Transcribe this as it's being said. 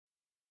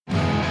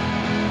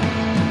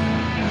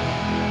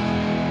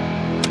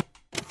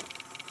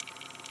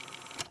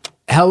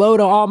Hello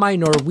to all my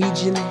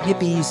Norwegian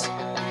hippies.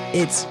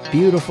 It's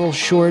Beautiful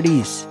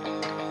Shorties.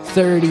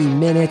 30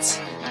 minutes,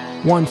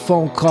 one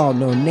phone call,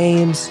 no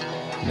names,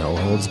 no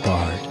holds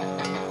barred.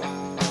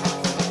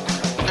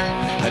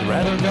 I'd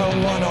rather go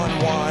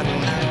one-on-one.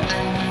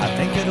 I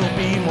think it'll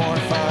be more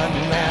fun,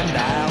 and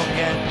I'll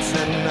get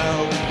to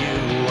know you,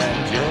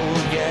 and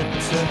you'll get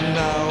to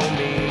know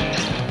me.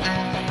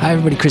 Hi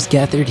everybody, Chris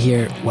Gethard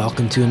here.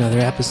 Welcome to another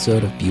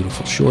episode of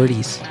Beautiful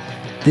Shorties.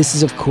 This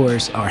is, of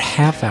course, our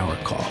half-hour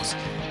calls.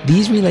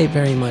 These relate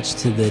very much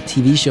to the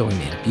TV show we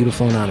made,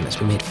 Beautiful Anonymous.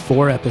 We made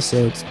 4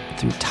 episodes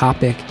through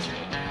Topic.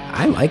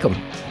 I like them.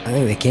 I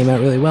think they came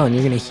out really well, and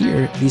you're going to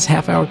hear these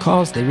half-hour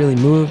calls. They really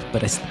move,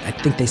 but I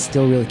think they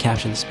still really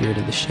capture the spirit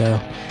of the show.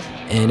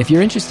 And if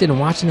you're interested in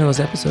watching those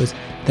episodes,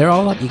 they're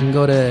all up. You can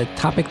go to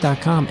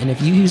topic.com, and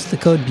if you use the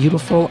code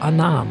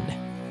BeautifulAnon,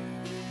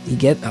 you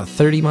get a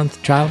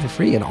 30-month trial for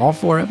free, and all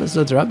 4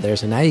 episodes are up there,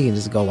 so now you can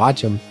just go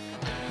watch them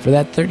for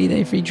that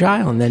 30-day free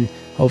trial, and then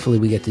hopefully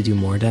we get to do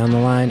more down the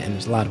line, and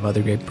there's a lot of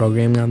other great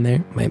programming on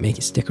there. Might make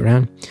you stick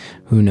around.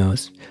 Who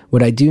knows?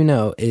 What I do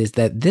know is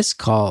that this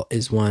call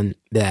is one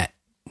that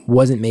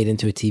wasn't made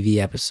into a TV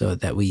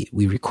episode that we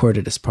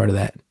recorded as part of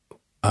that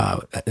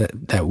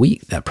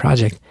week, that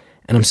project,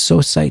 and I'm so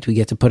psyched we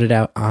get to put it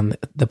out on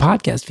the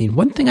podcast feed.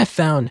 One thing I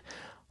found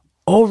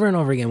over and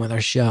over again with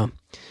our show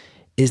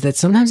is that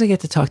sometimes I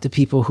get to talk to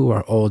people who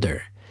are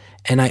older,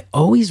 and I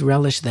always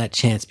relish that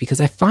chance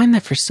because I find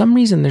that for some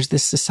reason there's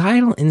this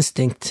societal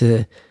instinct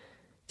to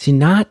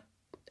not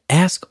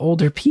ask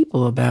older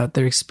people about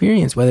their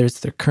experience, whether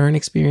it's their current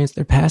experience,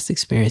 their past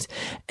experience.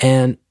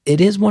 And it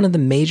is one of the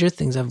major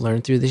things I've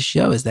learned through this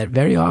show is that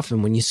very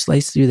often when you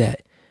slice through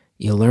that,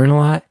 you learn a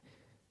lot.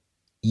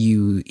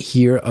 You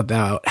hear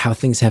about how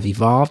things have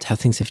evolved, how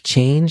things have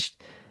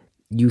changed.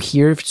 You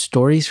hear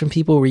stories from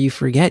people where you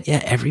forget,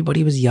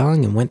 everybody was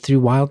young and went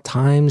through wild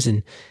times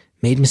and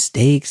made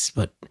mistakes,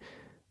 but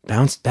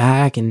bounced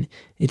back, and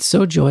it's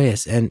so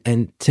joyous.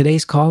 And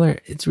today's caller,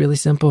 it's really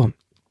simple.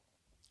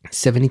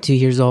 72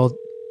 years old,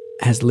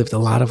 has lived a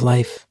lot of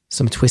life,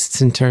 some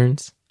twists and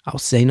turns. I'll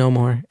say no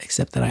more,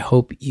 except that I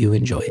hope you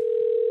enjoy it.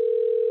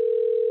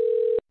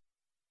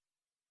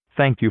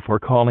 Thank you for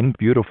calling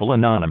Beautiful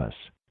Anonymous.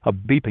 A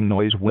beeping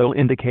noise will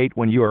indicate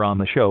when you are on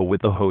the show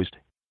with the host.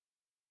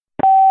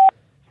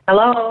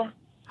 Hello.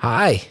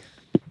 Hi.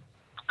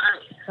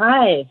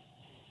 Hi.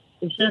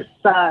 Is this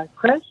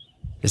Chris?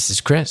 This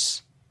is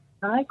Chris.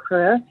 Hi,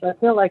 Chris. I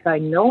feel like I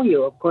know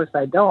you. Of course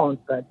I don't,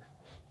 but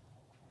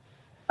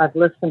I've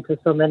listened to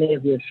so many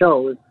of your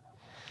shows.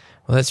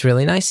 Well, that's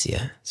really nice of you.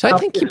 So I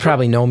think you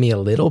probably know me a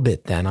little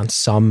bit then on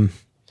some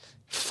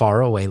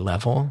faraway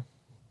level.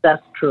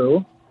 That's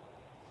true.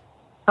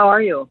 How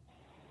are you?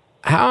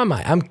 How am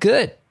I? I'm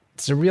good.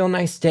 It's a real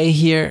nice day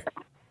here,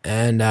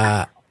 and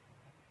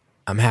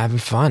I'm having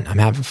fun. I'm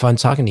having fun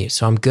talking to you,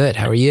 so I'm good.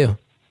 How are you?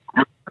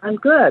 I'm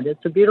good.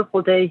 It's a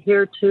beautiful day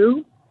here,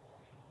 too.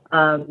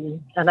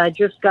 And I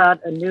just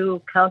got a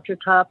new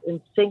countertop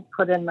and sink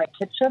put in my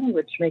kitchen,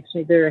 which makes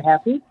me very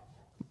happy.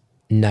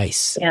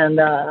 Nice.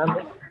 And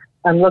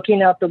I'm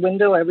looking out the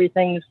window.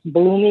 Everything's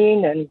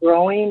blooming and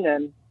growing,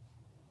 and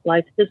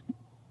life is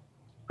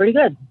pretty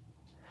good.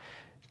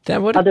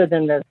 Other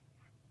than the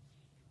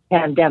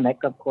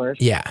pandemic, of course.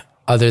 Yeah.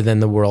 Other than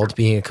the world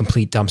being a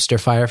complete dumpster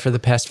fire for the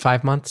past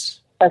 5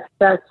 months. That's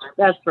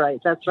right.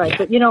 That's right.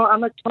 Yeah. But,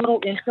 I'm a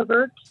total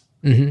introvert.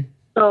 Mm-hmm.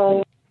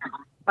 So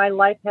my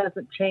life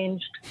hasn't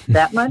changed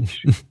that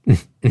much.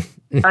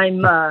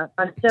 I'm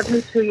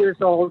 72 years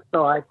old,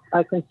 so I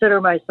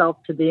consider myself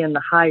to be in the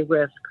high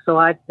risk. So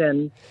I've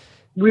been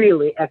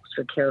really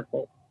extra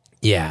careful.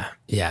 Yeah,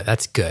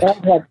 that's good.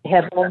 I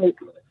have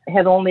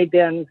only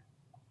been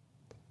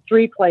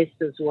 3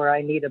 places where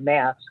I need a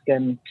mask,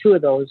 and 2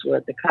 of those were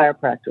at the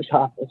chiropractor's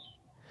office.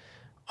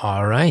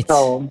 All right.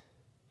 So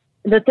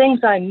the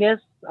things I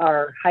miss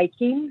are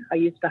hiking. I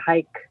used to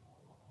hike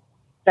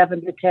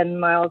 7 to 10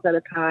 miles at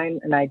a time,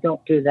 and I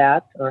don't do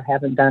that or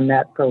haven't done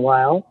that for a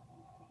while.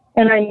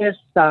 And I miss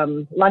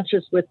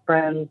lunches with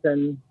friends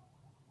and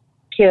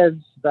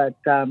kids, but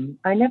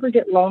I never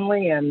get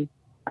lonely, and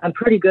I'm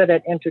pretty good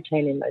at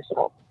entertaining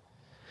myself.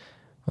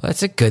 Well,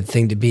 that's a good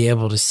thing to be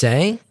able to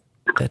say.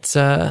 That's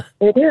It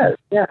is,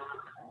 yeah.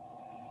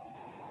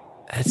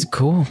 That's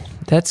cool.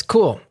 That's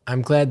cool.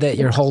 I'm glad that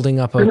you're holding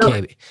up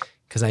okay,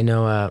 because I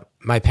know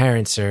my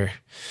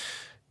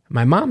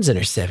mom's in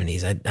her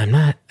 70s.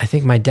 I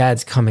think my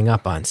dad's coming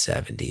up on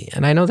 70,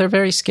 and I know they're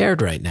very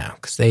scared right now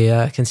because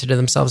they consider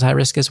themselves high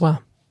risk as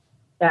well.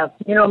 Yeah,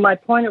 my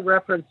point of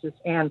reference is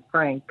Anne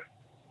Frank,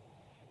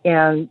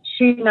 and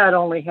she not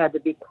only had to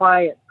be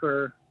quiet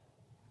for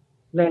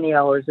many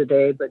hours a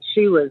day, but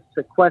she was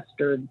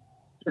sequestered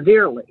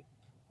severely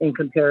in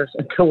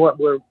comparison to what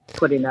we're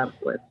putting up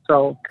with.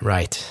 So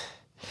right,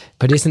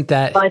 but isn't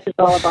that life is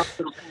all about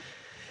the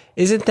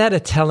Isn't that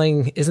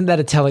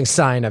a telling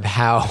sign of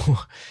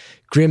how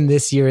grim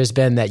this year has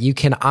been, that you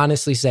can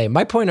honestly say,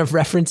 my point of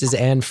reference is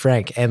Anne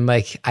Frank, and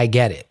I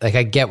get it.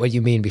 I get what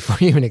you mean before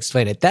you even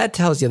explain it. That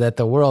tells you that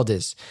the world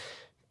is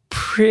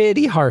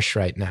pretty harsh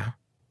right now.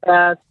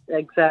 That's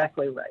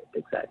exactly right.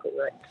 Exactly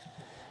right.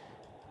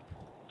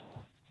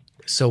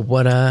 So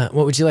what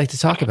would you like to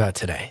talk about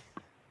today?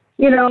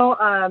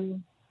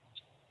 I'm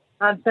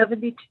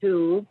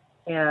 72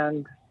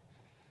 and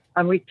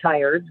I'm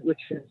retired, which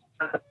is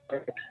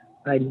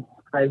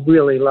I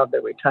really love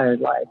the retired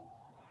life.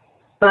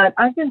 But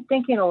I've been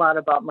thinking a lot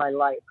about my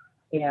life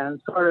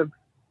and sort of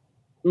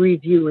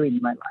reviewing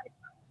my life.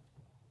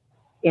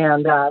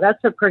 And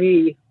that's a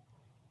pretty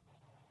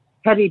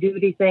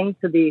heavy-duty thing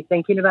to be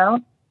thinking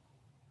about,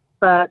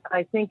 but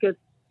I think it's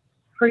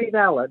pretty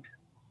valid.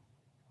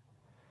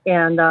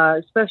 And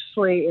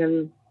especially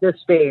in this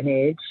day and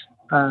age,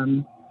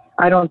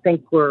 I don't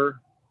think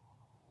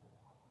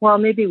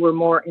maybe we're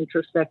more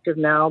introspective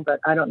now, but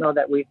I don't know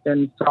that we've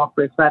been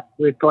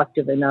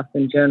self-reflective enough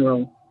in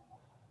general.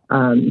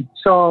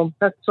 So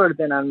that's sort of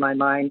been on my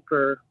mind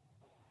for,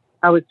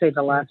 I would say,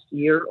 the last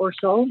year or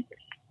so.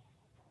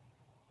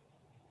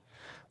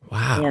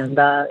 Wow. And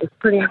it's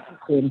pretty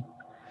interesting.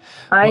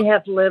 I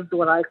have lived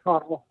what I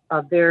call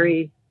a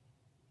very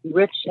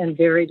rich and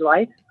varied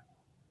life.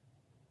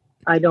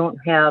 I don't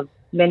have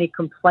many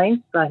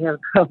complaints. I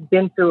have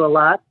been through a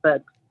lot,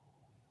 but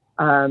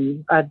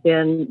I've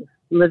been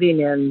living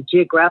in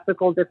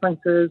geographical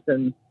differences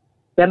and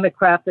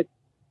demographic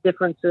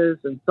differences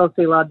and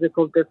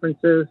sociological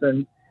differences.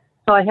 And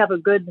so I have a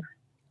good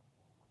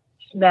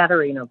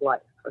smattering of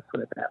life, let's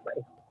put it that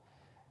way.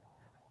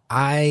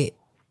 I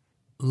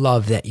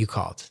love that you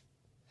called.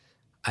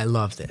 I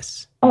love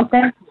this. Oh,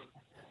 thank you.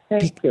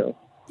 Thank you.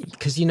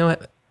 Because you know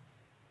what?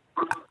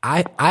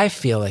 I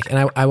feel like,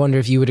 and I wonder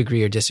if you would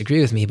agree or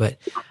disagree with me, but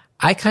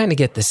I kind of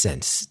get the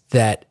sense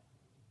that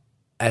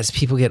as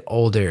people get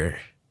older,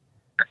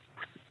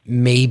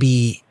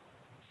 maybe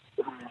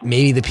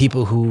the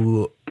people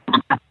who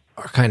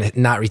are kind of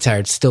not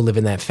retired, still live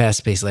in that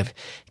fast-paced life,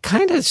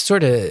 kind of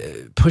sort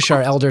of push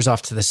our elders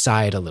off to the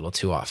side a little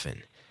too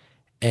often.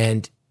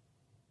 And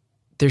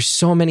there's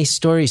so many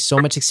stories, so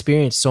much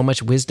experience, so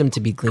much wisdom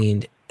to be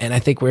gleaned. And I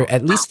think we're,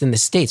 at least in the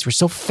States, we're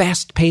so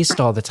fast-paced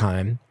all the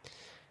time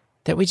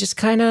that we just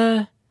kind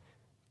of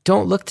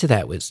don't look to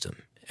that wisdom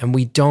and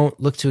we don't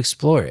look to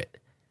explore it.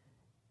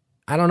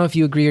 I don't know if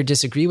you agree or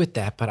disagree with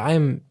that, but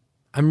I'm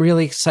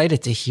really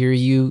excited to hear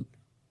you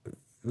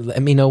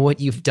let me know what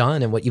you've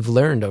done and what you've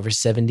learned over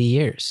 70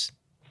 years.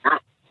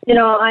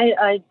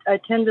 I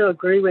tend to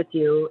agree with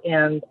you,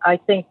 and I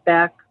think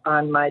back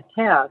on my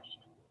past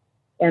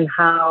and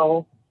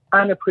how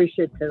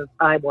unappreciative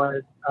I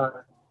was of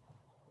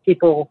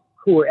people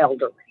who were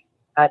elderly.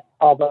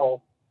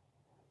 Although,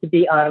 to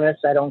be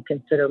honest, I don't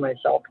consider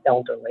myself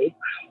elderly.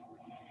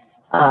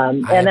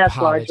 And that's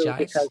largely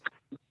because...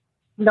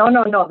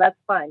 No, that's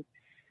fine.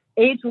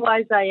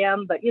 Age-wise, I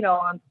am, but,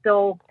 I'm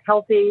still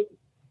healthy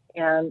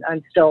and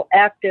I'm still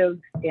active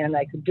and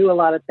I can do a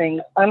lot of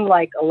things,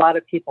 unlike a lot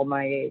of people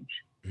my age.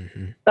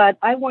 Mm-hmm. But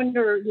I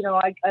wonder,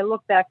 I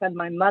look back on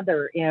my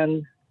mother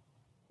and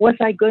was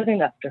I good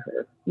enough to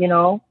her?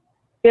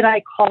 Did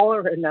I call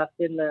her enough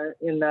in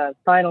the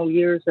final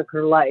years of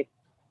her life?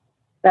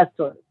 That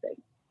sort of thing.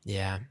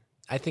 Yeah.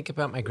 I think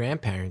about my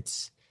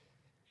grandparents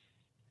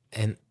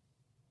and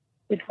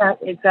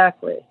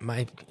exactly.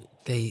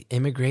 They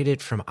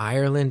immigrated from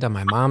Ireland on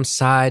my mom's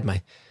side.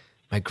 My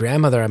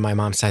grandmother on my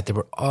mom's side, there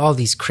were all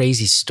these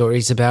crazy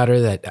stories about her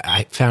that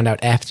I found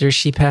out after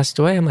she passed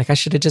away. I'm like, I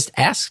should have just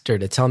asked her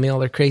to tell me all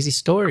her crazy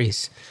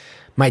stories.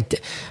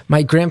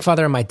 My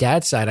grandfather on my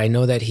dad's side, I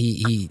know that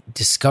he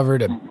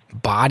discovered a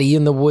body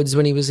in the woods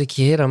when he was a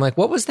kid. I'm like,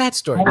 what was that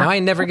story? Now I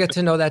never get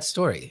to know that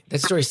story.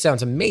 That story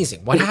sounds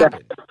amazing. What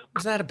happened? What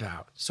was that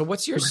about? So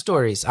what's your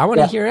stories? I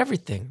want to hear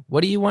everything.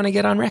 What do you want to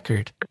get on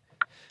record?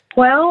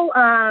 Well,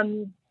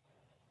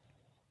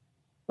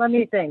 let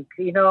me think.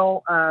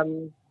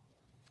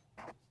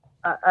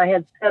 I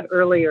had said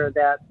earlier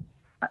that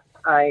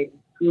I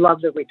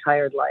love the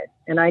retired life,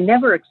 and I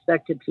never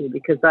expected to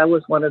because I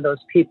was one of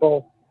those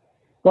people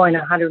going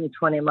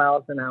 120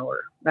 miles an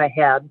hour. I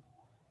had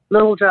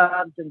little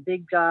jobs and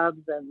big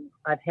jobs, and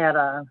I've had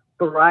a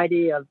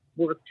variety of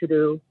work to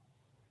do.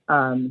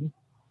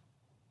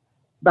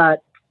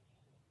 But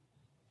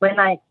when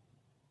I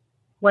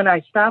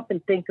stop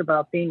and think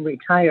about being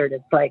retired,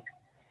 it's like,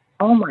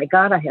 oh my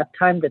God, I have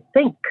time to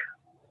think.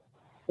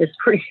 It's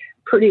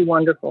pretty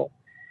wonderful.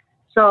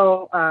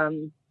 So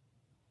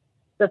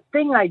the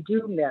thing I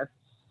do miss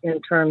in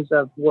terms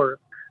of work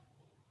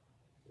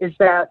is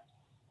that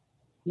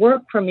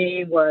work for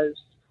me was,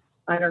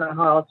 I don't know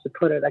how else to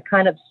put it, a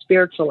kind of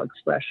spiritual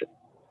expression.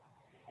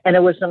 And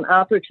it was an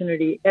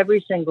opportunity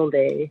every single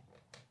day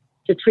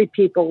to treat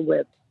people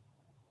with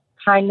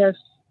kindness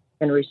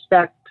and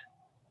respect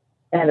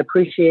and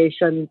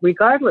appreciation,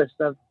 regardless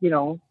of,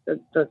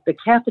 the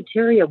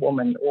cafeteria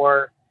woman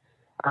or,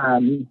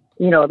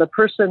 the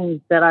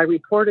person that I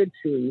reported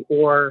to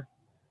or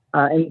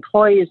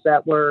employees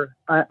that were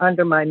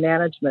under my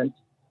management.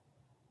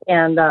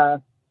 And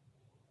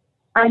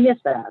I miss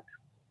that.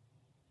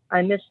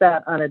 I miss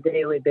that on a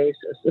daily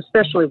basis,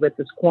 especially with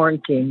this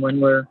quarantine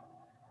when we're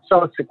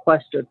so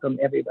sequestered from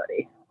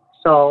everybody.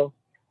 So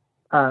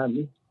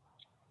the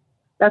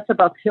that's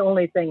about the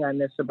only thing I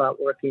miss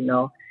about working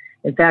now.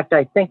 In fact,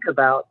 I think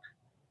about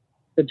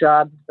the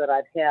jobs that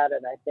I've had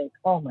and I think,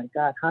 oh my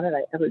God, how did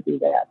I ever do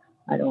that?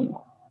 I don't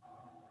know.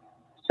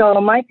 So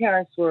my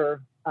grandparents were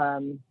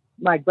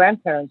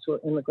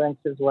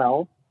immigrants as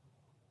well.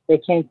 They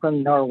came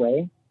from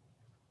Norway.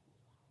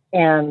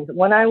 And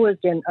when I was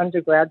in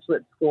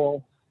undergraduate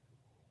school,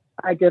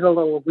 I did a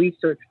little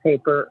research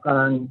paper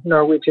on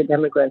Norwegian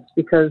immigrants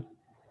because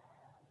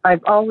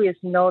I've always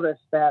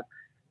noticed that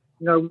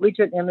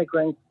Norwegian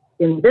immigrants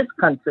in this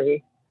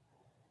country,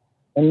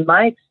 in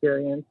my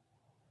experience,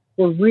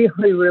 were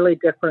really, really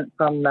different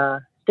from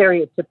the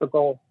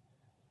stereotypical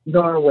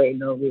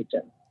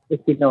Norwegian, if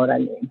you know what I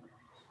mean.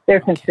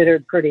 They're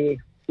considered pretty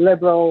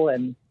liberal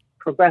and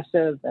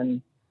progressive,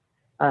 and,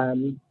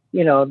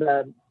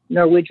 the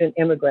Norwegian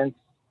immigrants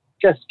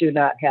just do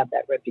not have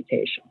that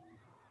reputation.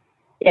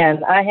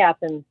 And I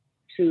happen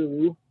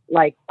to,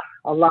 like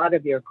a lot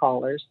of your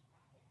callers,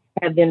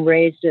 have been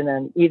raised in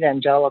an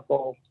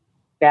evangelical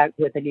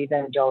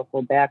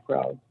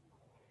background.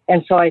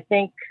 And so I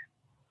think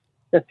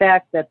the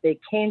fact that they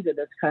came to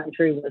this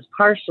country was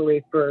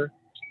partially for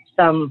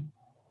some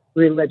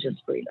religious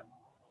freedom.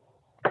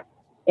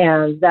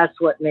 And that's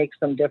what makes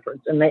them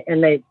different. And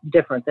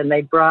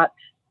they brought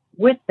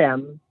with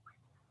them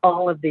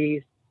all of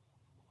these,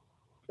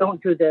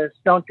 don't do this,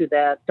 don't do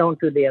that, don't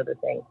do the other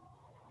thing.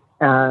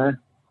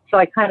 So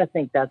I kind of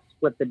think that's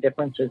what the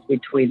difference is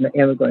between the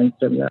immigrants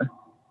and the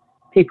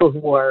people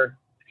who are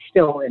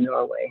still in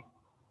Norway.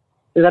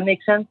 Does that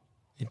make sense?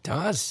 It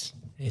does.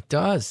 It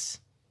does.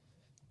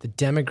 The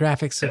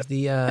demographics of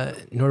the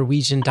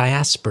Norwegian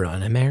diaspora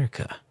in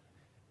America.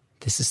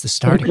 This is the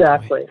starting point.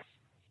 Exactly.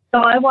 So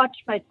I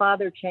watched my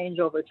father change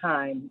over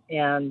time,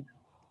 and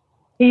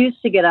he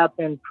used to get up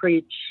and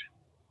preach,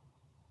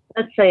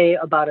 let's say,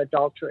 about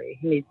adultery.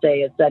 He'd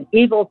say, it's an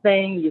evil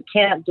thing, you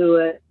can't do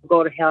it,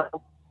 go to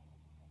hell.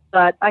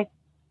 But I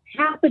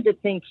happen to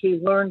think he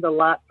learned a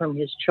lot from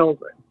his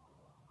children.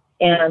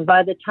 And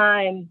by the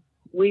time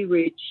we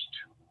reached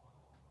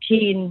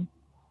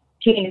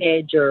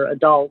teenage or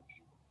adults,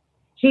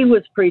 he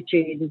was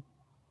preaching,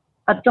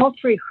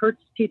 adultery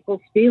hurts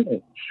people's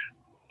feelings.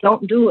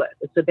 Don't do it.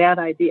 It's a bad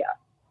idea.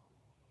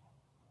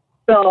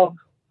 So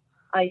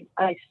I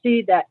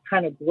see that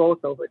kind of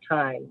growth over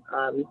time.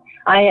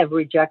 I have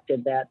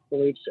rejected that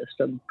belief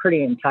system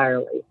pretty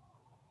entirely.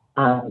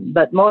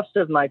 But most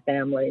of my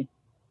family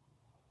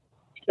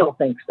still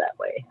thinks that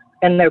way.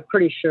 And they're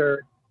pretty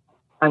sure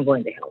I'm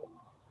going to hell.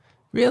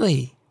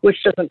 Really?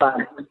 Which doesn't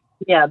bother me.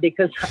 Yeah,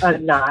 because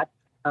I'm not.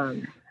 But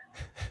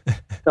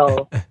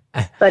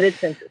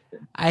it's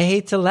interesting. I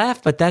hate to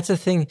laugh, but that's a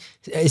thing.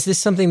 Is this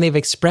something they've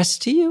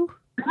expressed to you?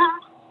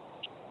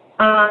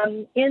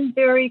 In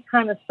very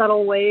kind of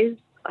subtle ways.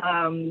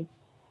 I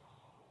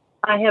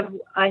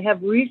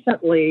have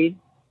recently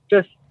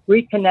just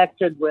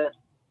reconnected with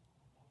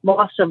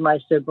most of my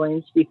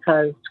siblings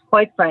because,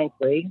 quite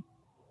frankly,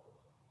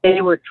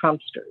 they were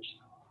Trumpsters.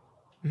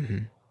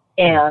 Mm-hmm.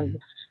 And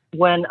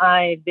when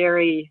I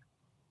very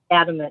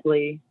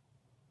adamantly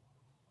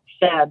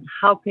said,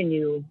 how can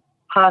you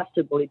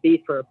possibly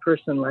be for a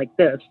person like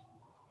this,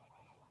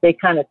 they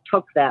kind of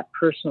took that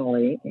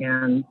personally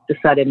and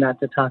decided not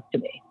to talk to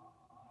me.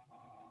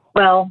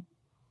 Well,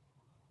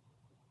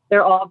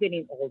 they're all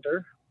getting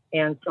older,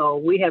 and so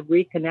we have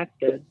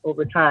reconnected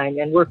over time,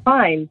 and we're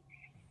fine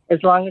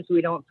as long as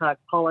we don't talk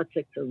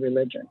politics or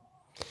religion,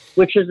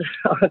 which is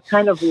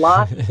kind of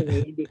lost to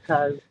me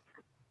because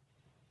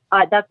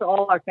that's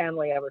all our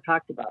family ever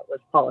talked about was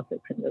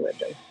politics and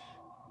religion.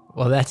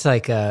 Well, that's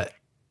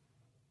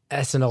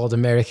an old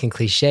American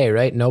cliche,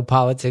 right? No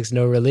politics,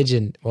 no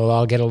religion. We'll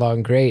all get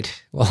along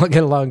great. We'll all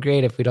get along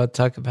great if we don't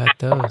talk about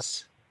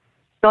those.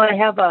 So I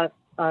have a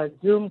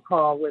Zoom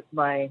call with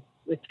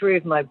three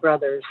of my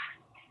brothers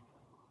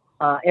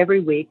every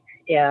week,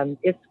 and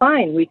it's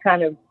fine. We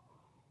kind of,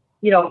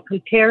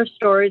 compare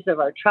stories of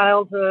our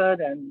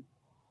childhood and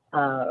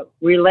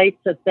relate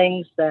to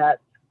things that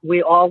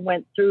we all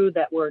went through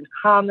that were in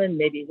common,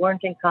 maybe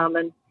weren't in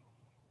common,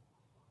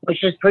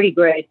 which is pretty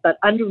great. But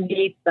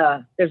underneath,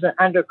 there's an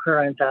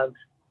undercurrent of,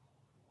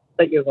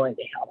 but you're going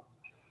to hell.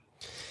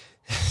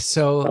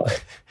 So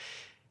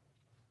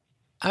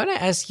I want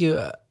to ask you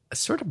a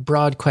sort of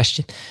broad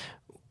question.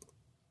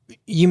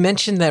 You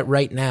mentioned that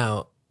right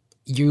now,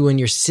 you and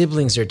your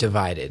siblings are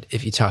divided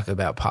if you talk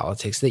about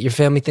politics, that your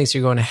family thinks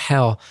you're going to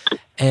hell.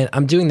 And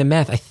I'm doing the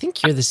math. I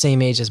think you're the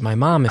same age as my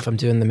mom, if I'm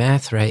doing the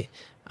math right.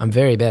 I'm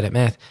very bad at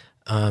math.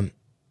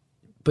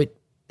 But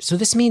so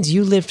this means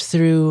you lived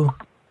through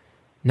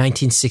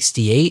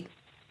 1968,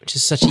 which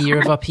is such a year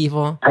of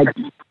upheaval.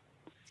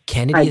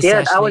 Kennedy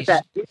assassination. I was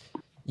at.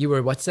 You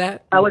were, what's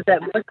that? I was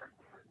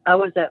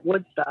at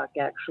Woodstock,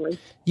 actually.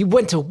 You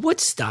went to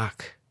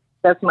Woodstock?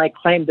 That's my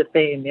claim to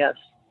fame, yes.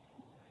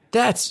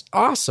 That's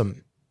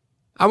awesome.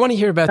 I want to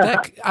hear about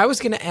that. I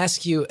was going to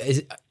ask you,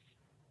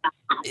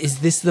 is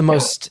this the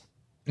most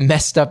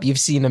messed up you've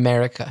seen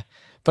America?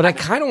 But I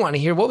kind of want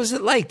to hear, what was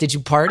it like? Did you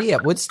party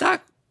at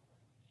Woodstock?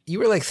 You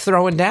were like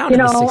throwing down in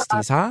the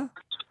 60s, huh?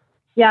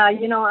 Yeah,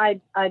 I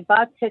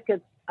bought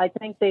tickets I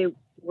think they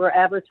were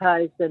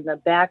advertised in the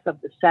back of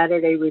the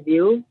Saturday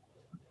Review,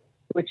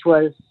 which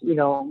was,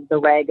 the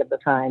rag at the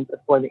time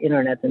before the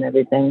internet and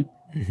everything.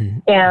 Mm-hmm.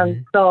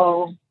 And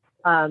so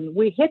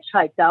we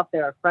hitchhiked out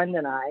there, a friend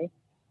and I,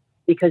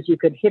 because you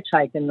could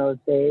hitchhike in those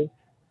days.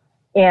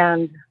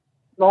 And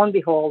lo and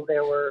behold,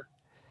 there were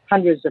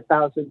hundreds of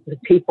thousands of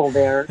people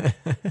there.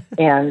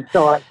 And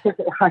so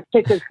our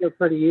tickets were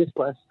pretty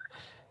useless.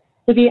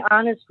 To be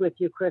honest with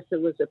you, Chris,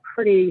 it was a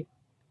pretty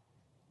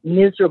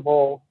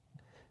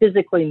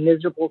physically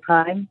miserable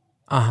time.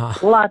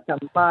 Uh-huh. Lots of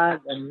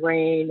mud and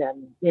rain.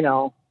 And,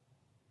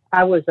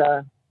 I was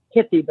a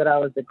hippie, but I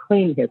was a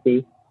clean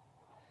hippie.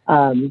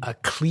 A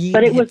clean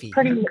but it hippie. was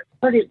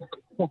pretty,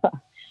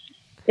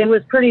 it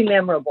was pretty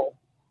memorable.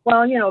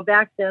 Well,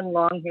 back then,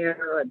 long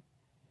hair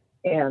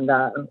and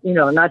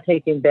not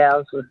taking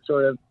baths was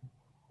sort of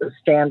the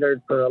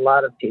standard for a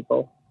lot of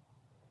people.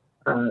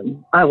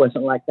 I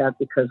wasn't like that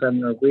because I'm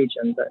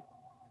Norwegian, but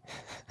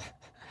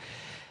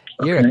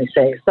what can I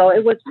say? So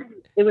it was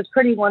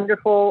pretty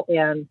wonderful.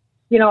 And,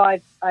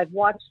 I've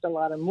watched a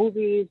lot of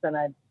movies and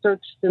I've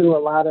searched through a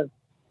lot of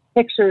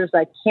pictures.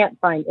 I can't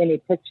find any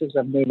pictures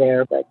of me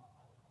there, but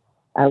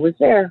I was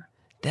there.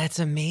 That's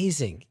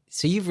amazing.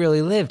 So you've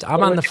really lived.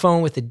 I'm on the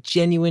phone with a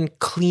genuine,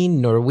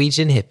 clean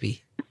Norwegian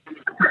hippie.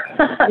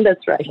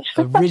 That's right.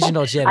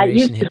 Original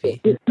generation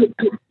hippie.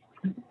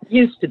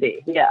 Used to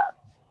be, yeah.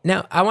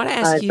 Now, I want to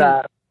ask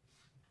you...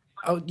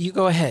 you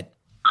go ahead.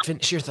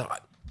 Finish your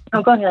thought.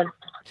 Oh, go ahead.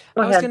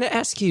 I was going to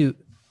ask you,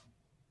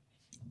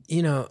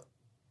 you've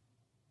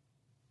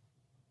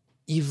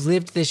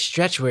lived this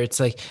stretch where it's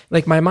like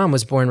my mom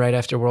was born right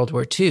after World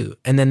War II.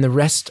 And then the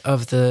rest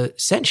of the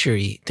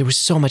century, there was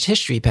so much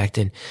history packed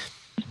in.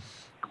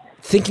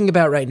 Thinking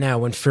about right now,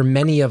 when for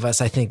many of us,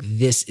 I think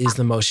this is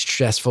the most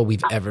stressful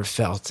we've ever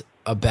felt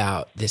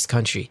about this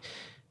country.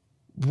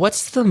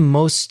 What's the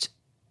most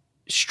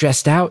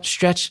stressed out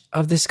stretch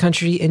of this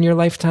country in your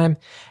lifetime?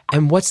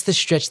 And what's the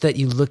stretch that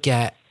you look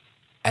at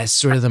as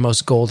sort of the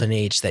most golden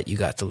age that you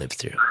got to live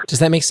through? Does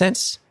that make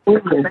sense?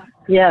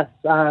 Yes.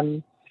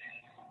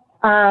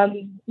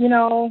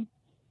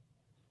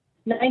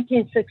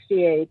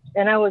 1968,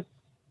 and I was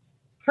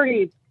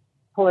pretty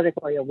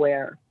politically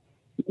aware.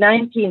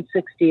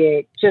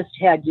 1968 just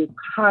had you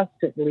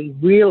constantly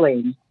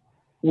reeling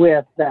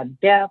with the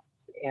deaths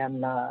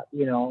and,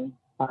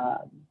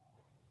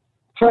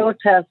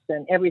 protests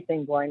and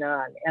everything going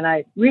on. And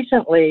I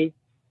recently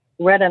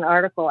read an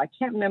article, I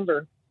can't remember,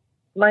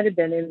 it might have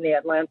been in the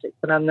Atlantic,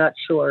 but I'm not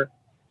sure,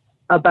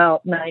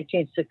 about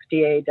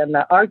 1968. And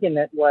the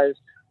argument was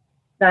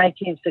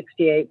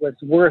 1968 was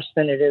worse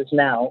than it is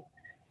now,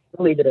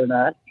 believe it or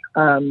not.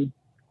 And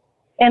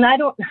I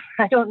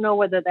don't know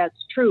whether that's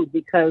true,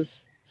 because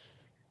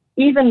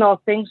even though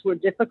things were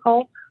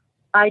difficult,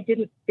 I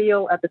didn't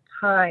feel at the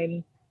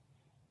time,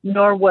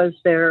 nor was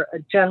there a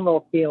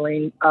general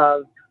feeling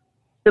of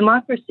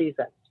democracy's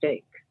at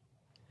stake.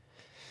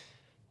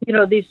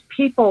 These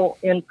people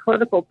in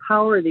political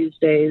power these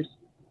days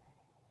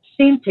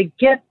seem to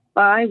get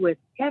by with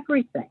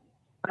everything.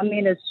 I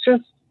mean, it's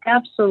just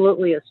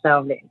absolutely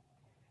astounding.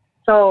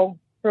 So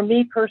for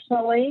me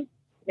personally,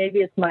 maybe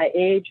it's my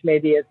age,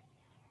 maybe it's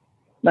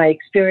my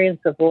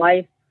experience of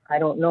life, I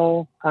don't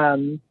know.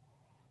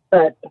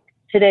 But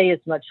today is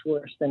much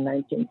worse than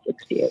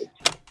 1968.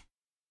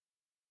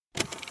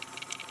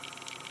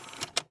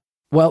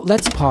 Well,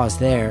 let's pause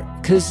there,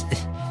 because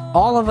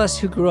all of us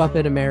who grew up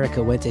in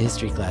America went to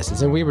history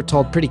classes, and we were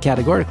told pretty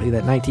categorically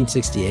that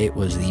 1968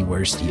 was the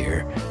worst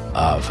year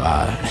of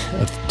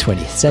the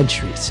 20th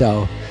century.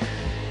 So,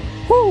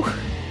 whew,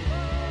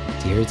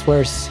 to hear it's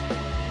worse,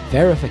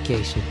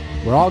 verification.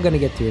 We're all going to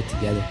get through it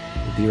together.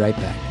 We'll be right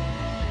back.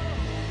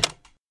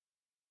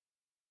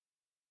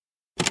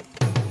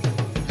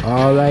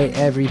 All right,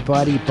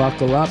 everybody,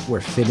 buckle up.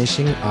 We're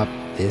finishing up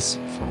this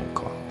phone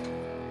call.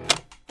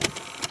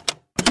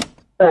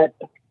 But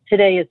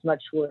today is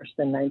much worse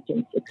than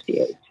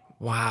 1968.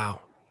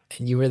 Wow.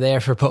 And you were there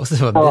for both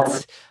of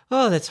them.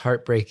 That's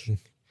heartbreaking.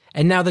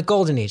 And now the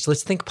golden age.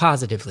 Let's think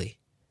positively.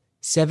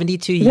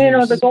 72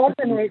 years. The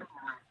golden age.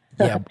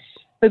 Yeah.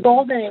 The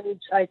golden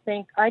age, I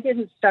think, I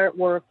didn't start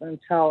work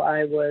until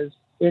I was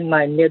in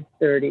my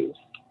mid-30s.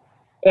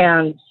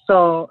 And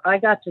so I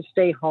got to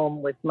stay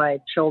home with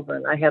my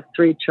children. I have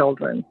 3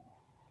 children.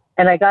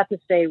 And I got to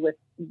stay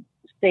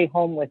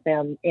home with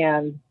them.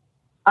 And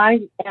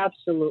I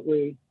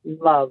absolutely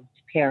loved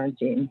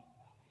parenting.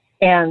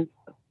 And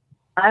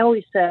I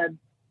always said,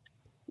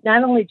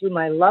 not only do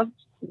I love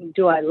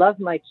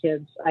my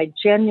kids, I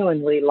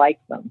genuinely like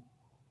them.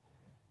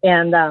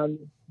 And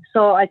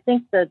so I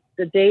think that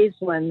the days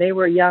when they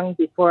were young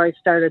before I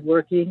started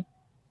working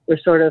were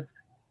sort of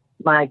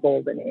my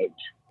golden age.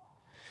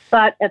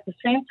 But at the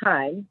same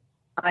time,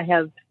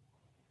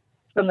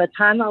 from the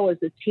time I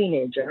was a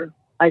teenager,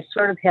 I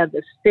sort of had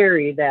this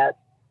theory that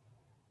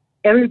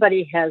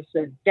everybody has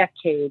a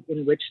decade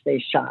in which they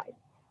shine,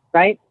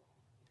 right?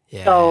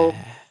 Yeah. So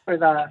for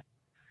the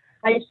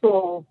high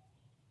school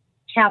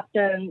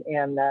captain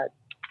and the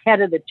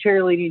head of the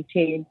cheerleading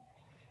team,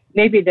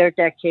 maybe their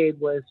decade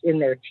was in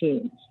their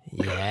teens.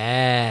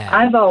 Yeah.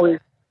 I've always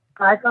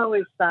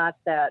thought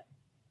that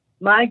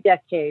my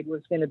decade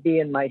was going to be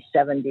in my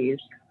 70s.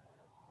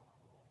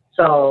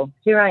 So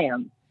here I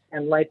am,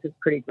 and life is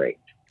pretty great.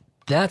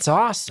 That's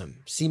awesome.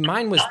 See,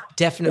 mine was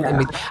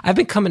definitely, I've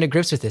been coming to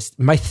grips with this.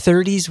 My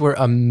 30s were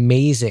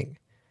amazing.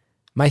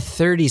 My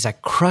 30s, I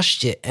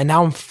crushed it. And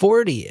now I'm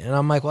 40. And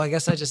I'm like, well, I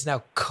guess I just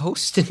now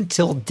coast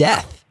until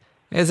death.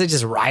 I guess I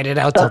just ride it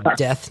out till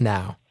death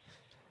now.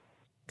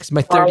 Because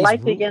my 30s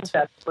life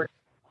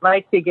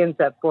begins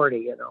at 40,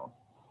 you know.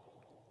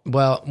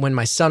 Well, when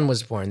my son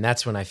was born,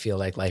 that's when I feel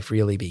like life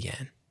really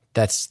began.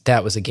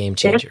 That was a game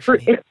changer for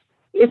me.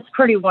 It's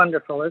pretty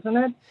wonderful, isn't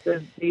it?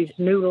 These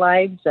new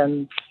lives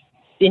and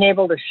being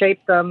able to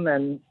shape them,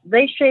 and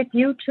they shape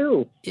you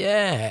too.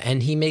 Yeah,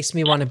 and he makes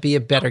me want to be a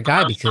better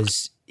guy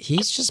because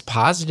he's just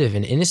positive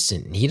and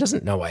innocent. And he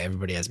doesn't know why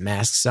everybody has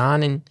masks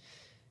on, and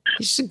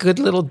he's just a good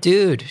little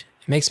dude. It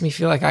makes me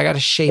feel like I got to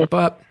shape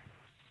up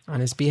on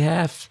his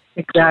behalf.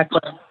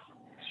 Exactly.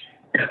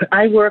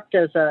 I worked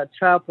as a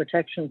child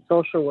protection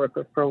social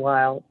worker for a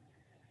while,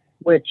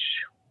 which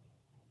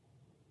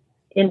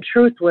in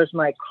truth was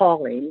my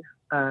calling.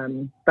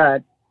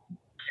 But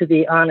to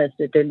be honest,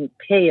 it didn't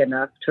pay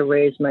enough to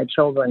raise my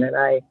children, and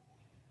I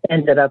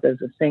ended up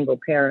as a single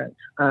parent.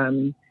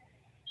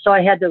 So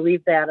I had to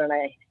leave that, and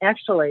I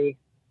actually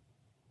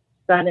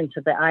got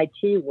into the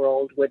IT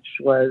world, which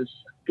was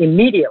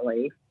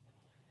immediately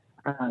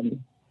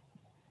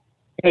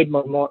paid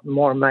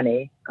more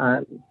money.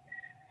 I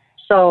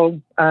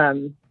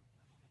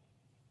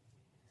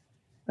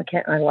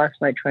lost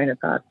my train of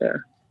thought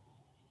there.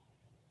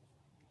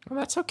 Well,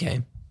 that's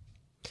okay.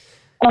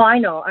 Oh, I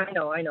know.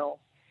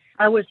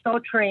 I was so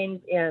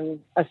trained in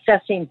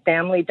assessing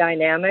family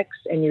dynamics,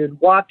 and you'd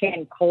walk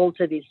in cold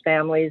to these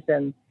families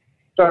and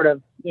sort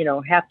of,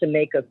 have to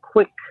make a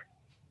quick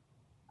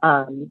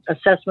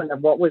assessment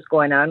of what was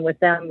going on with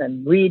them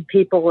and read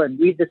people and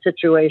read the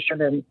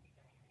situation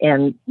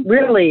and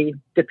really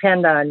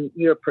depend on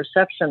your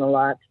perception a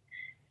lot.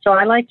 So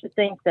I like to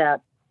think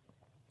that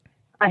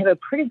I have a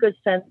pretty good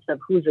sense of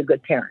who's a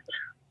good parent.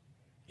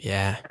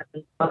 Yeah.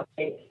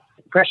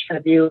 Impression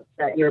of you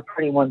that you're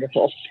pretty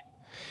wonderful.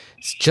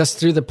 It's just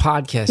through the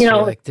podcast,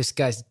 you're like, this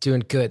guy's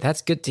doing good.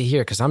 That's good to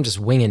hear because I'm just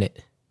winging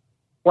it.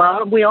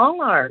 Well, we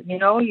all are. You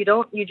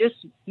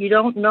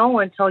don't know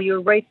until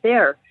you're right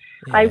there.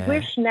 Yeah. I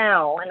wish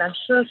now, and I'm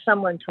sure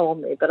someone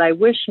told me, but I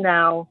wish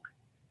now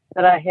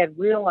that I had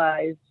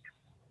realized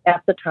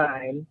at the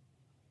time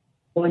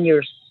when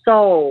you're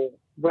so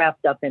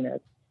wrapped up in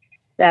it,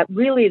 that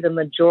really the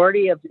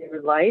majority of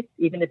your life,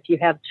 even if you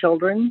have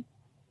children,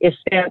 is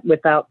spent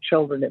without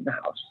children in the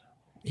house.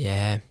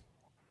 Yeah.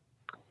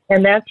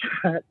 And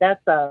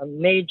that's a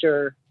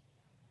major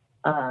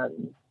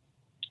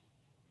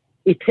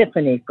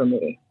epiphany for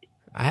me.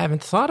 I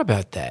haven't thought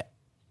about that.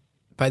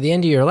 By the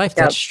end of your life,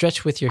 that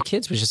stretch with your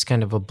kids was just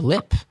kind of a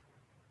blip.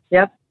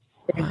 Yep,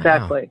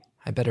 exactly. Wow.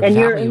 I better and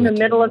value you're in the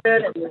middle of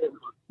it, and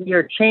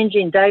you're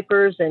changing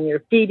diapers, and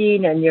you're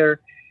feeding, and you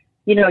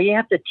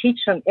have to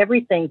teach them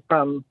everything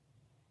from,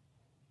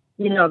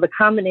 the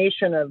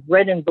combination of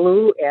red and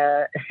blue,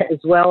 as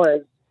well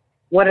as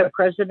what a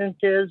president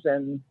is,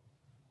 and,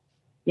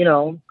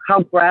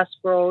 how grass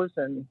grows.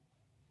 And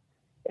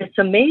it's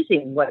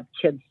amazing what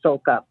kids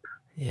soak up.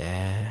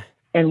 Yeah.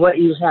 And what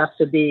you have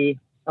to be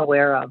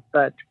aware of.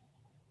 But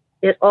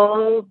it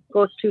all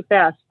goes too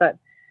fast. But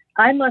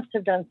I must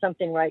have done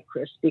something right,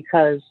 Chris,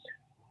 because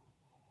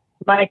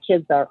my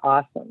kids are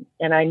awesome.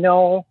 And I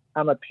know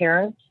I'm a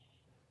parent,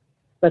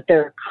 but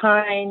they're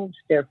kind,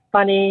 they're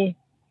funny,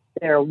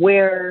 they're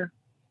aware,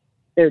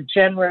 they're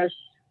generous,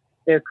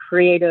 they're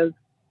creative.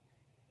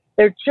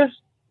 They're just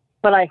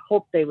what I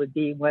hoped they would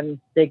be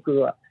when they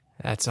grew up.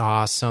 That's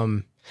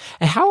awesome.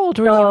 And how old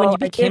were you when you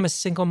became a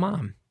single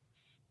mom?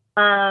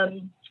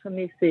 Let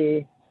me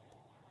see.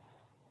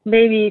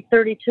 Maybe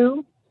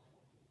 32.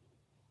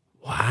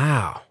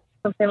 Wow.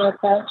 Something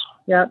like that.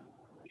 Yeah.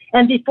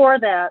 And before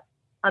that,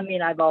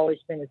 I've always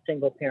been a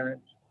single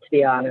parent, to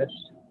be honest.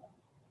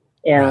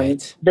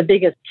 And the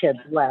biggest kid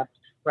left,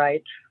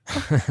 right?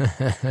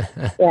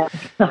 Yeah.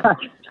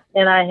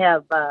 And I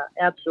have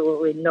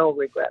absolutely no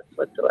regrets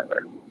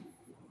whatsoever.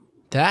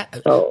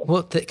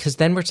 Because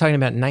then we're talking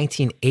about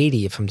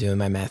 1980, if I'm doing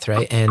my math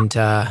right. And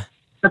that's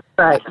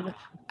right.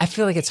 I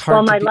feel like it's hard.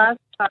 Well, my last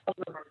child.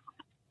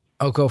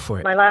 Oh, go for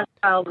it. My last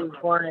child was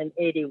born in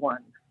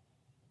 81.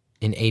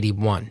 In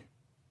 81.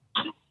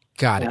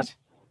 Got it.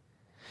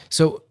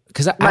 So,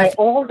 because my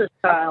oldest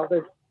child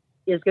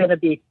is going to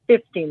be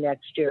 50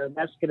 next year.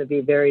 That's going to be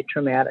very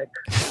traumatic.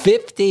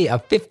 50, a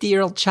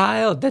 50-year-old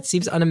child. That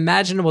seems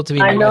unimaginable to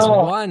me. I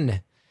know.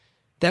 One.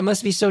 That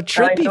must be so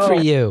trippy for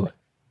you.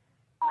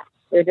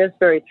 It is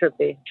very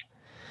trippy.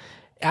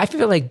 I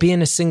feel like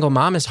being a single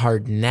mom is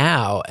hard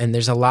now, and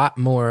there's a lot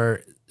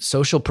more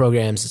social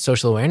programs and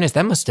social awareness.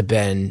 That must have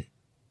been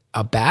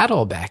a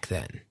battle back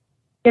then.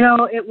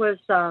 It was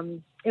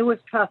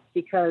tough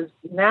because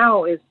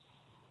now is,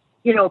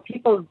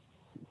 people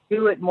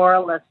do it more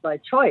or less by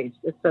choice.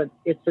 It's a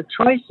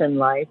choice in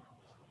life,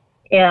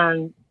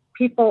 And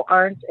people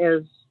aren't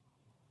as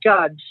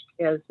judged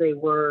as they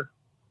were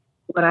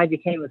when I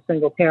became a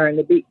single parent.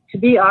 To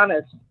be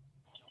honest,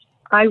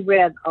 I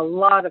read a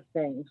lot of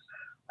things.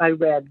 I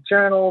read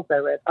journals, I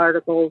read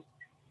articles.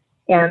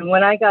 And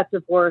when I got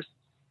divorced,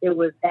 it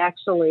was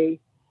actually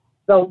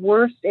the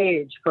worst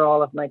age for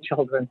all of my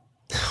children.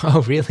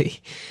 Oh,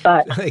 really?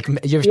 But like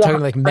you're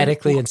talking like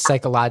medically and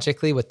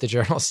psychologically what the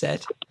journal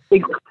said?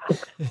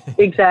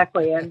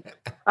 Exactly. And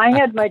I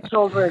had my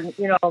children,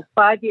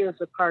 5 years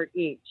apart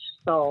each.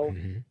 So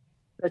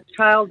the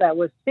child that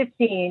was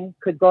 15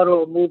 could go to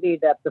a movie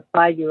that the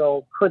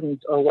 5-year-old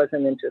couldn't or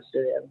wasn't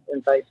interested in,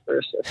 and vice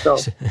versa. So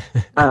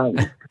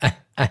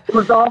it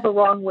was all the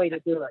wrong way to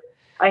do it.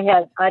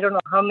 I don't know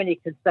how many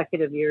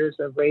consecutive years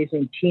of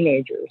raising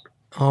teenagers.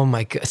 Oh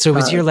my God. So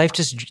was your life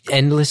just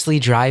endlessly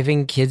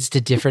driving kids to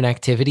different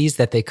activities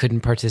that they couldn't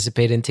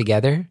participate in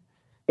together?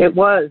 It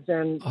was.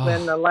 And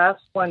when the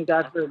last one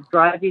got her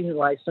driving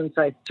license,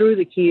 I threw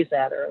the keys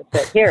at her and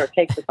said, "Here,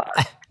 take the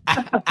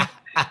car."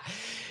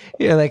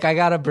 You're like, I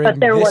got to bring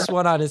this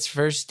one on its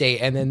first date.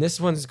 And then this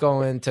one's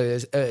going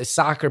to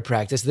soccer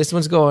practice. This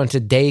one's going to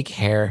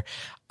daycare.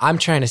 I'm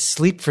trying to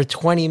sleep for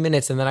 20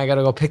 minutes and then I got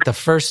to go pick the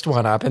first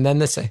one up. And then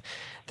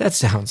that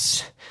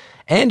sounds,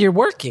 and you're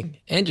working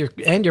and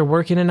you're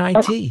working in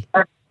IT.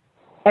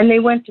 And they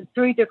went to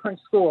 3 different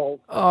schools.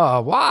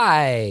 Oh,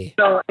 why?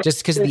 So just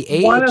because of the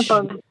age? One of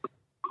them,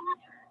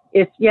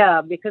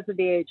 because of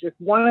the age. If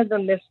one of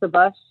them missed the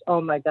bus,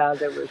 oh my God,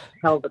 there was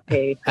hell to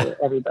pay for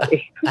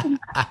everybody.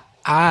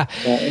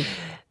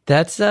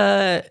 That's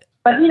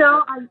But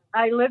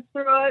I lived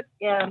through it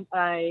and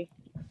I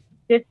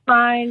did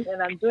fine,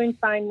 and I'm doing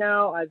fine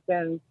now. I've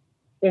been,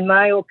 in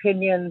my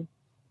opinion,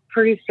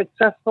 pretty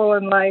successful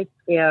in life,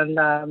 and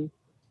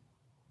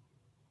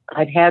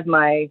I've had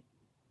my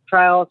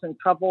trials and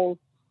troubles,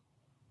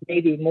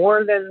 maybe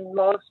more than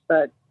most,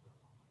 but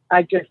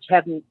I just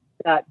haven't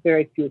got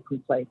very few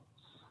complaints.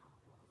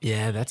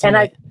 Yeah, that's. And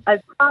I've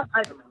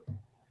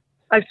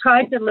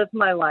tried to live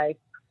my life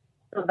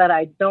so that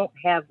I don't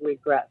have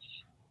regrets.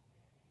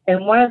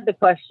 And one of the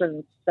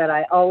questions that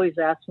I always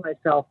asked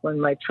myself when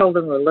my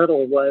children were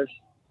little was,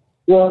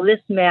 will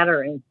this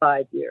matter in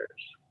 5 years?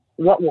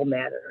 What will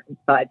matter in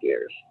 5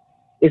 years?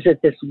 Is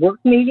it this work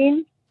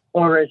meeting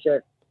or is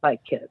it my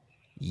kids?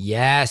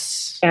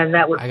 Yes. And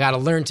that was, I got to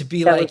learn to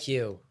be like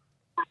you.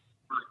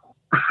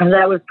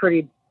 That was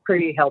pretty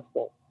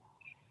helpful.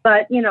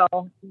 But,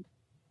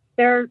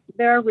 there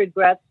are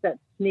regrets that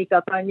sneak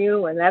up on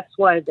you. And that's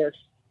why this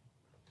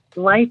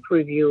life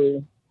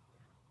review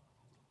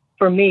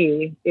for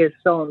me is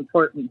so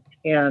important.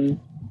 And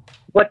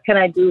what can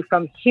I do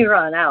from here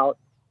on out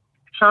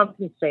to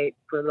compensate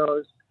for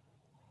those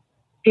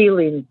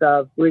feelings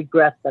of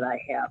regret that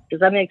I have? Does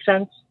that make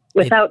sense?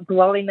 Without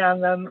dwelling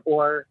on them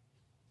or,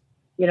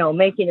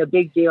 making a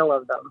big deal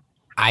of them.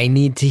 I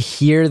need to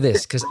hear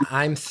this because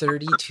I'm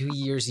 32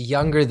 years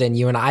younger than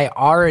you and I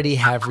already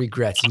have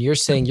regrets. And you're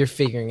saying you're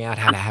figuring out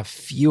how to have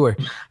fewer.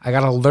 I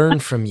got to learn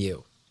from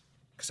you.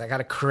 Because I got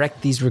to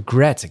correct these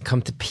regrets and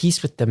come to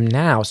peace with them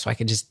now so I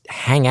can just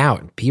hang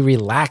out and be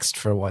relaxed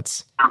for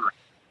once.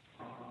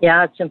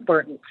 Yeah, it's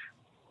important.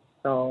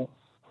 So,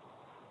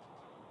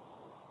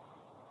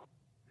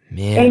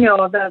 man.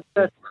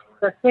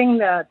 The thing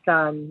that,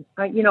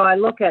 I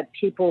look at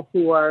people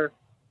who are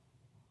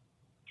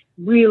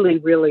really,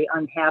 really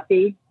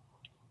unhappy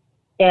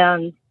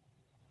and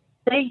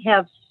they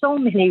have so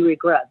many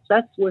regrets.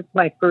 That was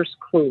my first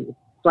clue.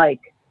 Like,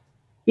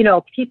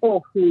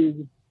 people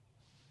who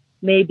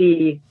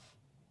maybe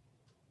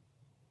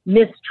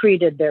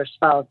mistreated their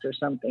spouse or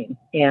something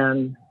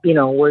and,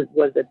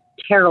 was a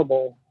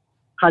terrible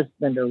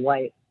husband or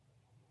wife.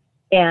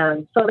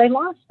 And so they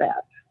lost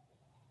that.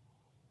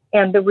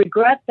 And the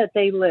regret that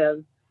they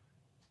live,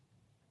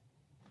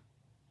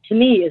 to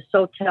me, is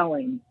so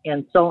telling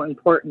and so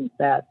important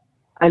that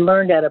I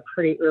learned at a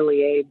pretty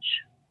early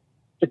age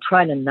to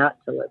try not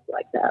to live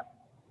like that.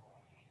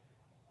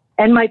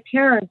 And my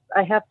parents,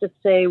 I have to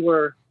say,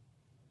 were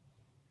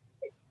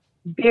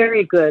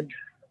very good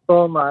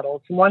role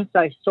models. Once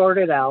I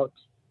sorted out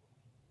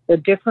the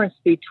difference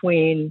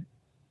between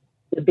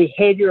the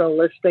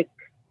behavioralistic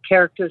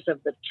characters of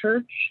the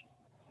church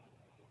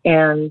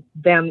and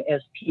them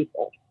as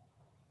people.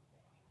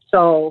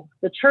 So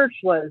the church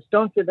was,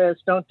 don't do this,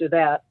 don't do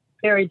that,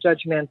 very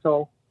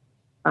judgmental.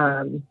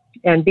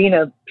 And being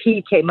a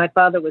PK, my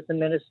father was a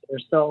minister,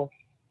 so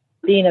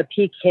being a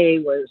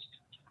PK was,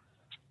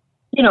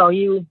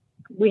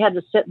 we had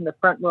to sit in the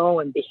front row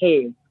and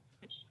behave.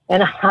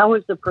 And I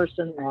was the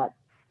person that,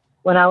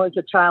 when I was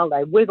a child,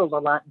 I wiggled a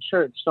lot in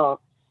church, so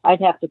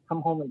I'd have to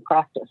come home and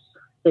practice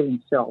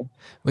sitting still.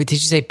 Wait, did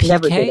you say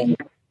PK?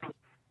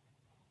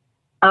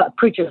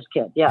 Preacher's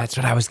kid, yeah. That's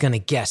what I was going to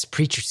guess,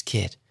 preacher's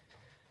kid.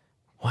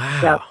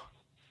 Wow. Yeah.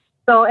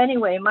 So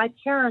anyway, my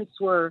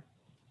parents were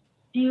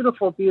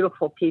beautiful,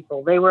 beautiful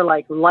people. They were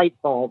like light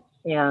bulbs,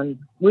 and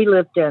we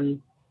lived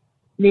in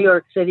New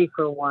York City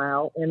for a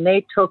while, and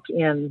they took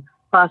in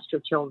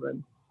foster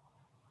children.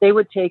 They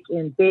would take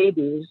in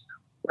babies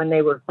when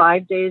they were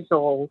 5 days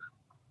old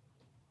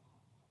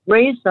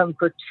raise them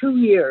for 2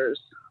 years,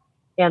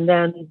 and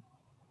then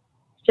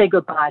say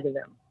goodbye to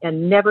them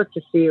and never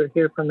to see or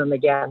hear from them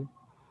again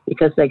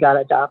because they got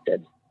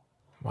adopted.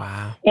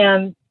 Wow.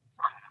 And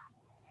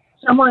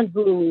someone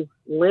who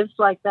lives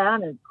like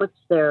that and puts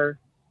their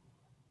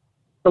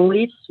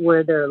beliefs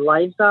where their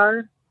lives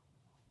are,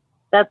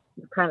 that's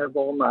the kind of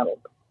role model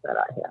that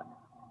I have.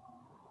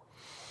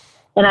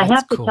 And I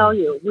have to tell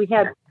you,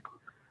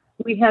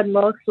 we had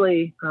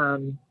mostly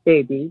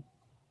babies.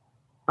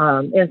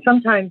 And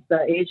sometimes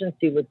the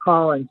agency would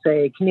call and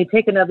say, can you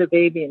take another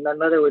baby? And my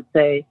mother would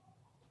say,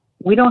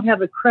 we don't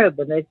have a crib.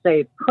 And they'd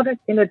say, put it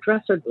in a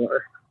dresser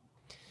drawer.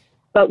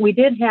 But we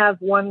did have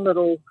one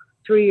little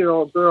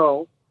 3-year-old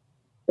girl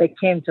that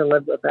came to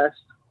live with us.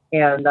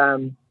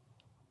 And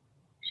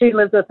she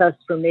lived with us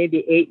for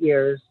maybe 8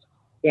 years.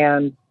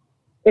 And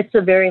it's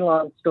a very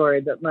long story,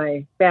 but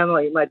my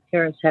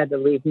parents had to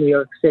leave New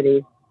York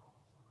City.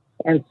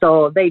 And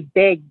so they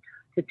begged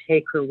to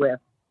take her with.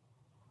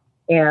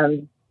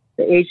 And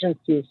the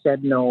agency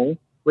said no,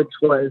 which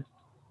was,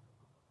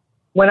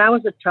 when I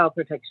was a child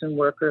protection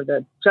worker,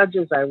 the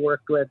judges I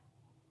worked with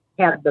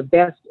had the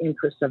best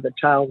interest of the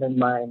child in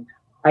mind.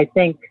 I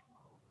think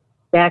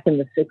back in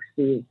the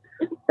 60s,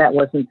 that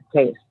wasn't the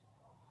case.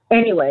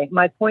 Anyway,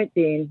 my point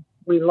being,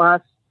 we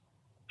lost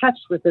touch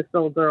with this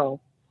little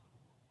girl.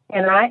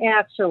 And I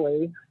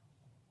actually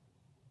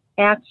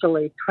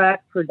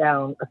tracked her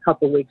down a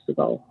couple weeks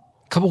ago.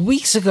 A couple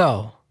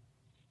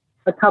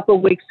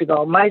weeks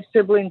ago, my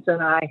siblings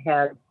and I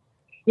had,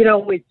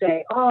 we'd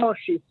say, oh,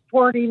 she's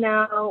 40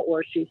 now,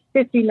 or she's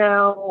 50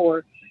 now,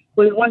 or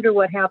we wonder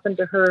what happened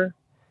to her.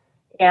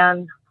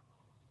 And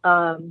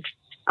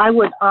I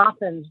would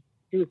often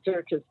do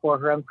searches for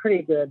her. I'm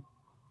pretty good.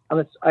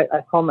 I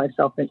call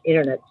myself an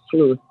internet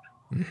sleuth.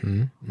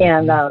 Mm-hmm, mm-hmm.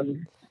 And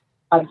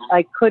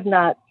I could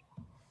not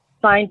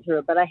find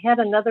her, but I had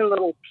another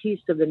little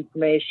piece of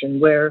information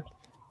where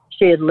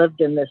she had lived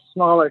in this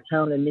smaller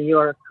town in New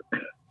York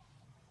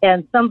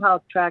and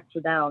somehow tracked her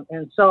down.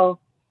 And so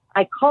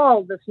I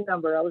called this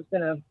number. I was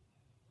going to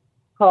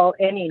call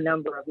any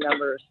number of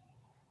numbers.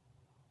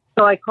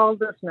 So I called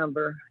this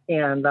number,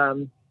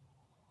 and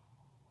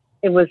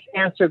it was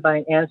answered by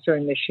an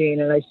answering machine.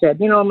 And I said,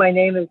 my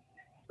name is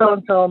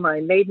so-and-so,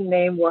 my maiden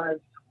name was,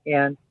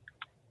 and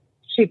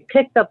she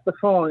picked up the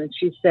phone and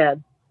she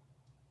said,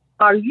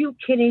 are you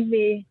kidding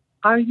me?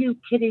 Are you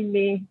kidding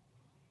me?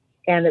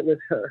 And it was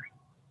her.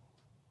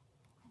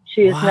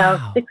 She is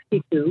now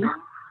 62.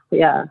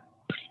 Yeah.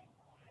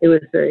 It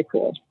was very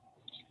cool.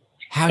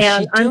 How's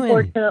she doing?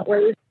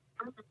 Unfortunately,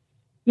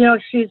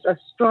 she's a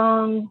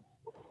strong,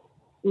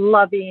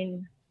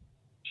 loving,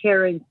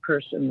 caring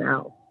person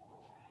now.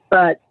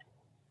 But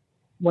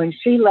when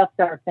she left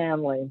our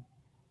family,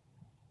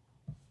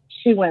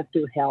 she went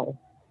through hell.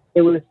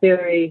 It was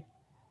very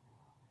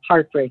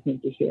heartbreaking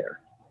to hear.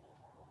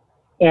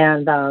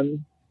 And,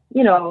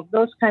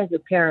 those kinds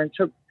of parents,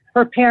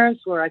 her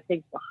parents were, I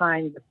think,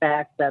 behind the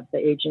fact that the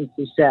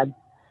agency said,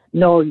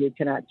 no, you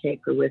cannot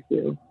take her with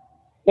you.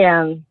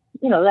 And,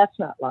 that's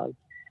not love.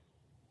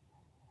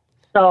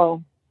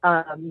 So,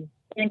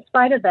 in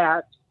spite of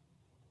that,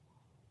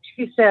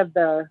 she said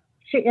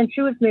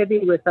she was maybe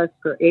with us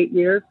for 8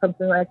 years,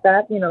 something like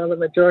that, the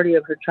majority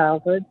of her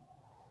childhood.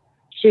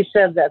 She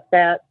said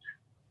that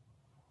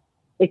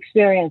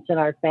experience in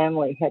our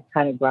family had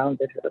kind of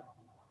grounded her.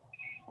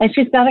 And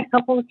she's got a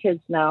couple of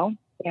kids now,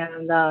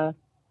 and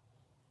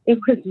it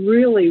was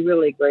really,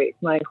 really great.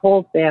 My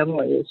whole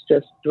family was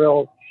just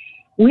thrilled.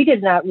 We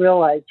did not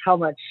realize how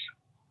much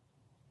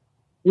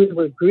we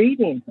were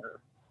grieving her,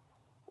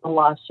 the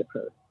loss of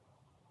her.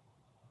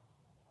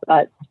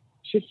 But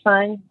she's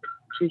fine.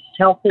 She's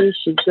healthy.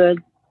 She's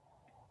good.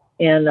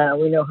 And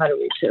we know how to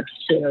reach her.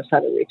 She knows how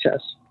to reach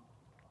us.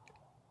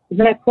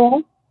 Isn't that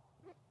cool?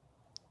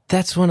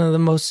 That's one of the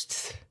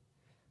most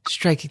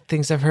striking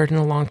things I've heard in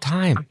a long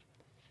time.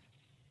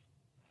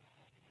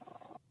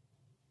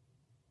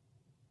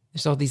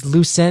 There's all these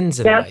loose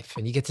ends in life,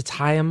 and you get to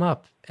tie them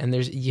up. And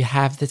you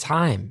have the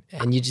time,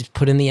 and you just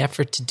put in the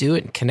effort to do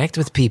it and connect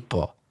with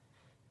people.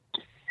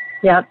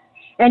 Yeah,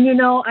 and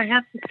I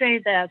have to say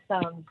that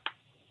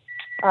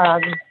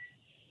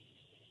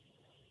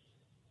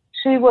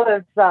she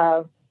was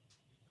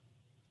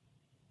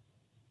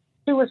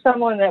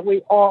someone that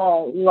we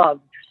all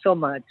loved so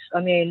much.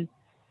 I mean,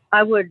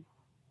 I would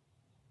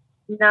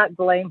not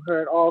blame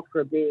her at all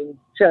for being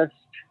just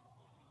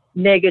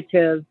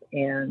negative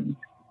and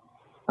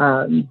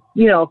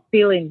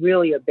feeling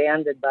really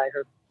abandoned by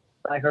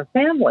her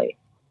family.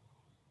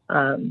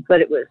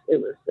 But it was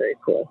very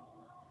cool.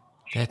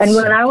 And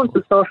when I was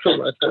a social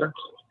worker,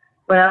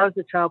 when I was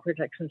a child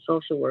protection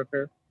social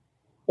worker,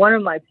 one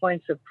of my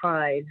points of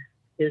pride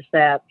is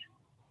that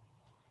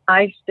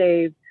I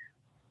saved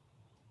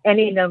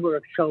any number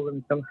of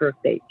children from her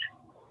fate.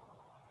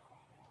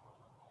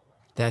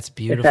 That's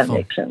beautiful. If that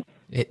makes sense.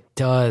 It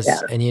does.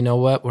 Yeah. And you know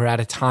what? We're out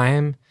of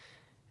time.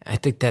 I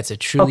think that's a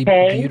truly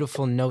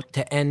beautiful note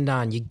to end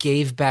on. You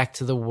gave back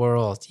to the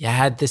world. You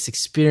had this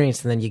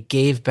experience, and then you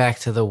gave back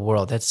to the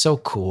world. That's so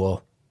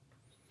cool.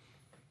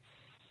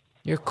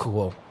 You're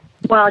cool.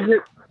 Well,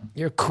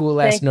 you're a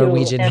cool-ass Thank you.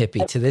 Norwegian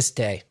hippie to this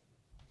day.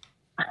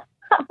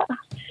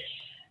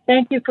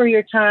 thank you for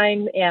your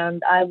time,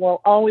 and I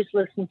will always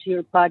listen to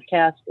your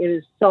podcast. It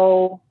is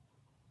so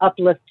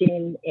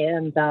uplifting,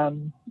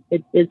 and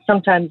it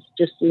sometimes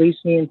just leaves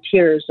me in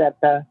tears at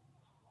the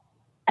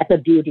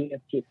beauty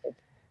of people,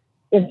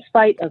 in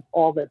spite of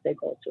all that they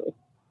go through.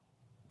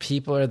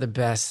 People are the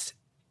best,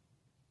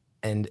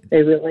 and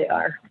They really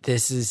are.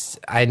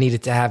 I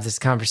needed to have this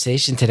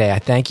conversation today. I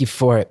thank you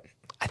for it.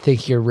 I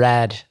think you're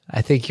rad.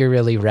 I think you're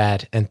really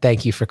rad, and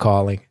thank you for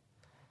calling.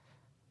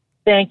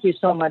 Thank you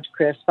so much,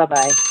 Chris.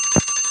 Bye-bye.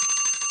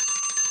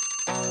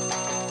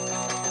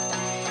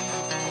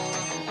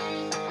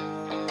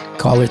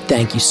 Caller,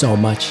 thank you so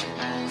much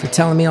for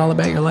telling me all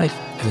about your life.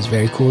 It was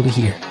very cool to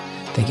hear.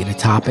 Thank you to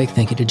Topic.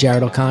 Thank you to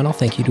Jared O'Connell.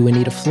 Thank you to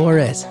Anita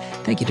Flores.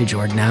 Thank you to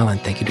Jordan Allen.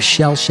 Thank you to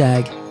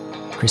Shellshag.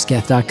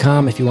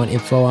 ChrisGeth.com if you want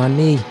info on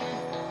me.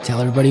 Tell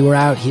everybody we're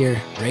out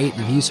here. Rate,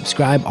 review,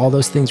 subscribe. All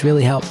those things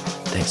really help.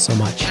 Thanks so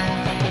much.